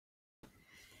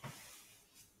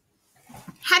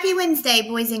Happy Wednesday,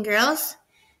 boys and girls.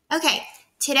 Okay,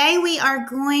 today we are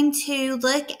going to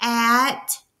look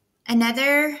at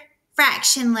another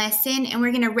fraction lesson, and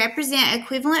we're going to represent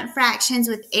equivalent fractions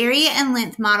with area and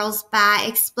length models by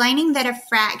explaining that a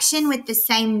fraction with the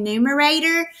same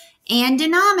numerator and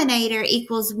denominator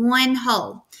equals one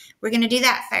whole. We're going to do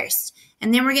that first.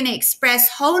 And then we're going to express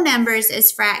whole numbers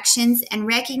as fractions and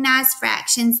recognize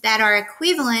fractions that are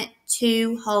equivalent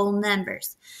to whole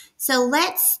numbers. So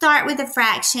let's start with a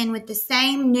fraction with the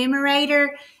same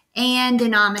numerator and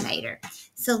denominator.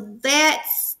 So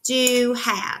let's do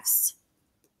halves.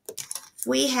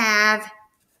 We have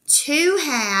 2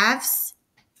 halves.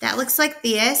 That looks like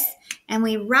this. And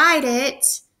we write it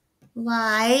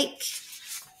like,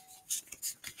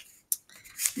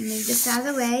 move this out of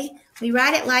the way. We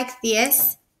write it like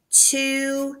this,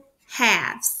 2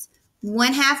 halves.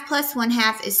 1 half plus 1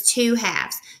 half is 2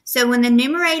 halves. So when the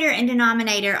numerator and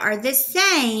denominator are the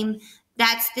same,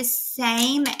 that's the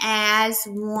same as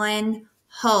one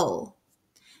whole.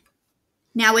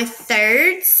 Now with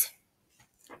thirds,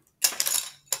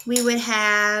 we would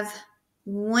have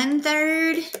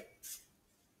 1/3,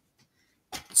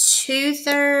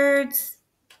 2/3,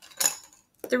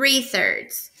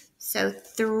 3/3. So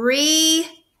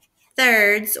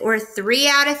 3/3 or 3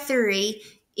 out of 3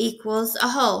 equals a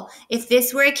whole. If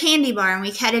this were a candy bar and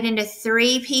we cut it into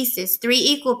 3 pieces, 3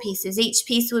 equal pieces, each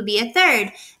piece would be a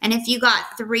third. And if you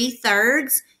got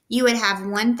 3/3, you would have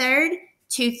 1/3,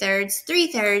 2/3,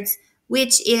 3/3,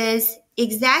 which is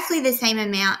exactly the same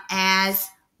amount as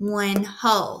one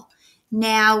whole.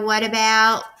 Now, what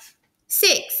about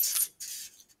 6?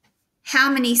 How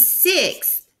many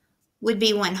 6 would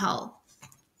be one whole?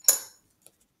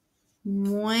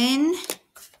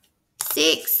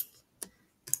 1/6,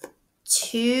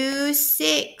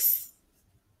 2/6,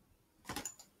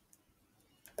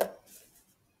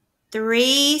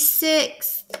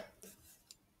 3/6,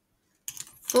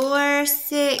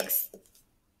 4/6,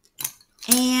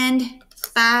 and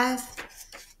 5.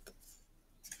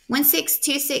 1/6,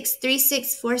 2/6,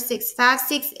 3/6, 4/6,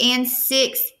 5/6, and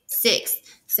 6/6.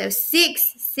 So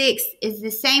 6/6 is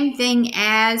the same thing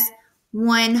as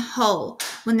one whole.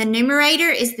 When the numerator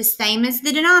is the same as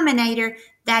the denominator,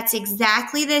 that's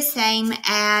exactly the same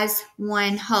as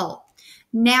one whole.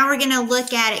 Now we're going to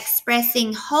look at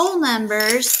expressing whole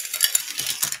numbers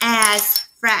as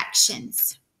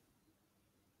fractions.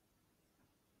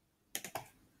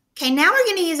 Okay, now we're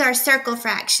going to use our circle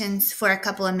fractions for a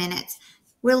couple of minutes.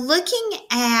 We're looking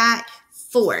at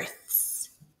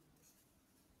fourths.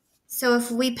 So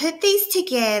if we put these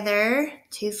together,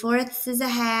 2/4 is a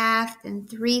half, then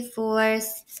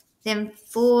 3/4, then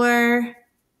 4/4.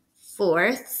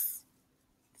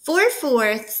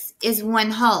 4/4 is one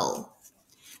whole.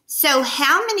 So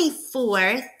how many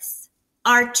fourths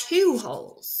are 2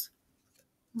 wholes?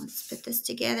 Let's put this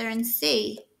together and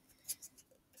see.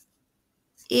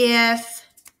 If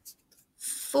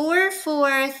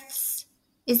 4/4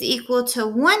 is equal to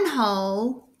 1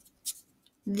 whole,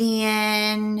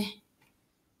 then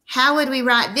how would we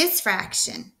write this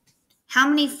fraction? How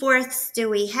many fourths do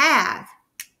we have?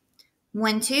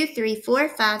 1, 2, 3, 4,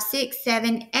 5, 6,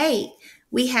 7, 8.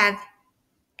 We have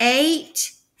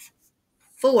 8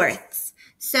 fourths.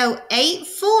 So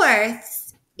 8/4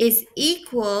 is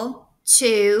equal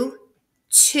to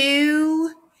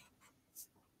 2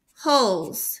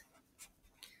 wholes.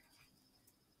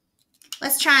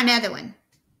 Let's try another one.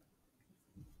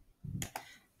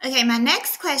 Okay, my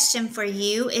next question for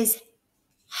you is,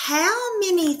 how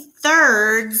many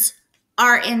thirds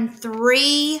are in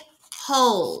 3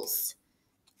 wholes?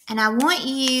 And I want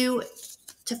you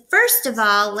to, first of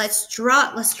all, let's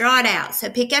draw it out. So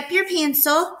pick up your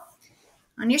pencil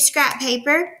on your scrap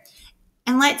paper,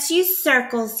 and let's use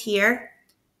circles here.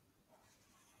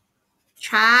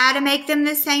 Try to make them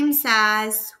the same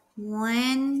size.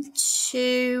 1,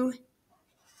 2,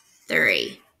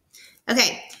 3.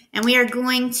 Okay, and we are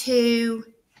going to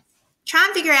try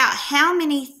and figure out how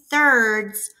many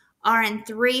thirds are in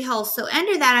 3 wholes. So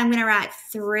under that, I'm going to write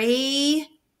 3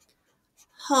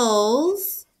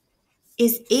 wholes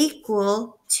is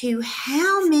equal to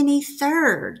how many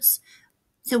thirds?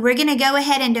 So we're going to go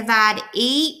ahead and divide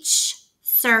each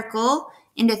circle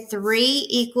into 3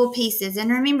 equal pieces.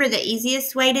 And remember, the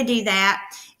easiest way to do that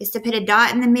is to put a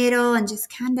dot in the middle and just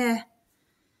kind of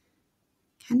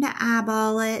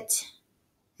eyeball it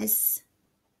as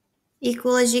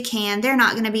equal as you can. They're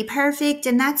not going to be perfect,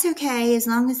 and that's okay as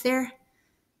long as they're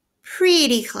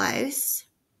pretty close.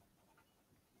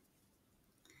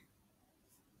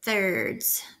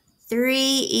 Thirds,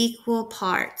 3 equal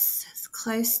parts. Let's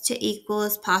close to equal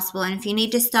as possible. And if you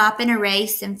need to stop and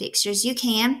erase some fixtures, you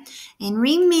can. And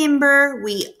remember,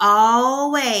 we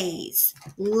always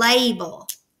label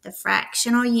the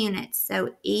fractional units.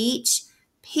 So each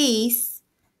piece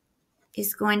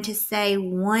is going to say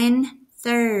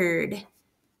 1/3.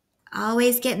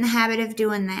 Always get in the habit of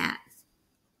doing that.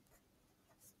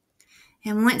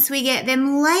 And once we get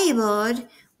them labeled,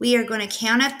 we are going to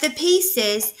count up the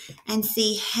pieces and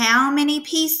see how many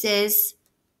pieces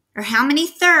or how many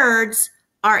thirds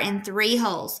are in 3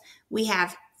 holes. We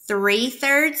have 3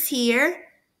 thirds here.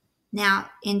 Now,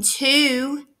 in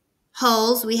 2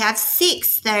 holes, we have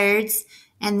 6 thirds.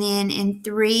 And then in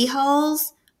 3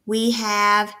 holes, we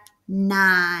have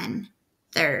 9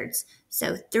 thirds.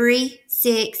 So 3,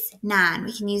 6, 9.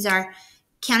 We can use our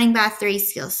counting by 3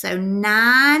 skills. So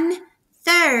 9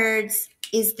 thirds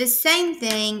is the same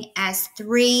thing as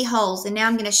 3 holes. And now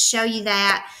I'm going to show you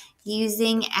that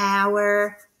using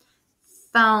our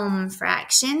foam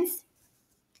fractions.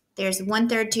 There's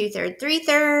 1/3, 2/3,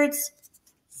 3/3,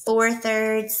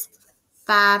 4/3,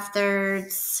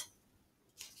 5/3,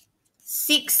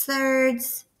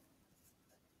 6/3,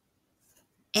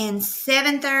 and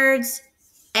 7/3,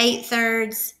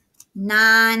 8/3,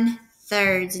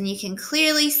 9/3. And you can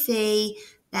clearly see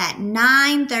that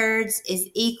 9/3 is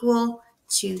equal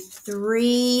to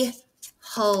 3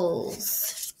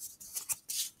 holes.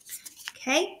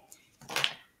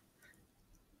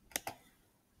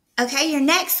 Okay, your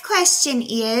next question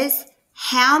is,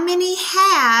 how many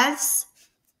halves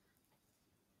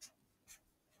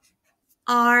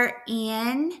are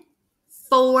in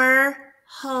 4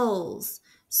 holes?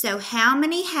 So how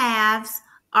many halves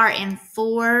are in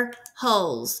 4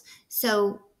 holes?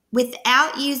 So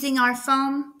without using our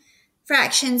foam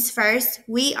fractions first,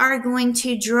 we are going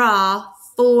to draw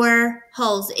 4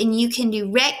 holes. And you can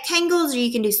do rectangles or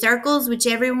you can do circles,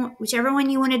 whichever one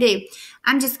you want to do.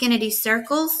 I'm just going to do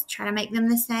circles, try to make them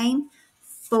the same.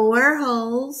 4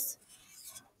 holes.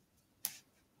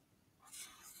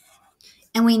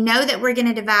 And we know that we're going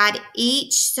to divide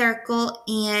each circle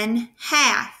in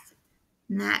half.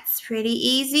 And that's pretty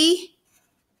easy.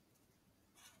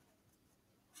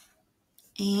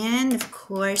 And of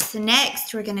course,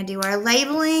 next we're going to do our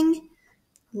labeling.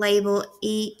 Label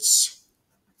each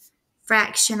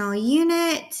fractional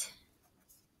unit.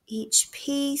 Each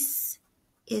piece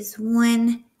is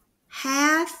 1/2.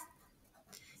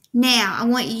 Now, I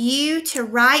want you to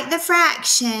write the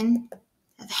fraction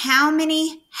of how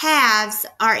many halves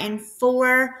are in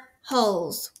 4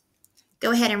 holes.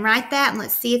 Go ahead and write that and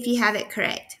let's see if you have it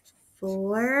correct.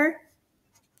 4,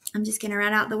 I'm just going to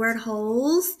write out the word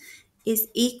holes, is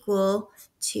equal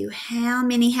to how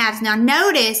many halves? Now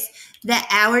notice that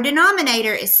our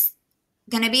denominator is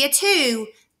going to be a 2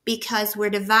 because we're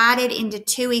divided into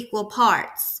 2 equal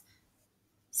parts.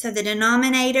 So the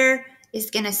denominator is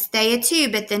going to stay a 2,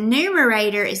 but the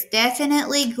numerator is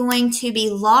definitely going to be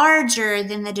larger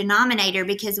than the denominator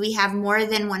because we have more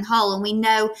than 1 whole. And we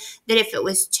know that if it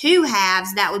was 2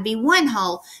 halves, that would be 1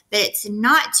 whole, but it's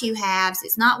not 2 halves.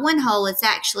 It's not 1 whole. It's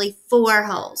actually 4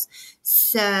 holes.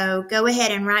 So go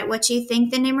ahead and write what you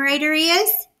think the numerator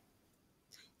is.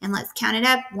 And let's count it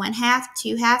up. 1/2,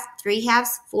 2/2,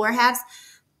 3/2, 4/2,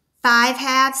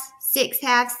 5/2,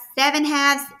 6/2,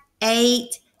 7/2,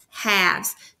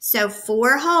 8/2. So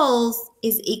 4 holes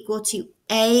is equal to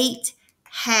 8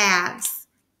 halves.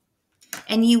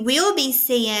 And you will be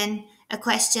seeing a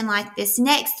question like this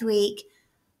next week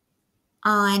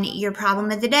on your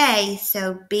problem of the day.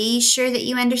 So be sure that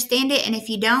you understand it. And if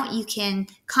you don't, you can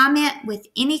comment with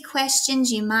any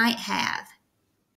questions you might have.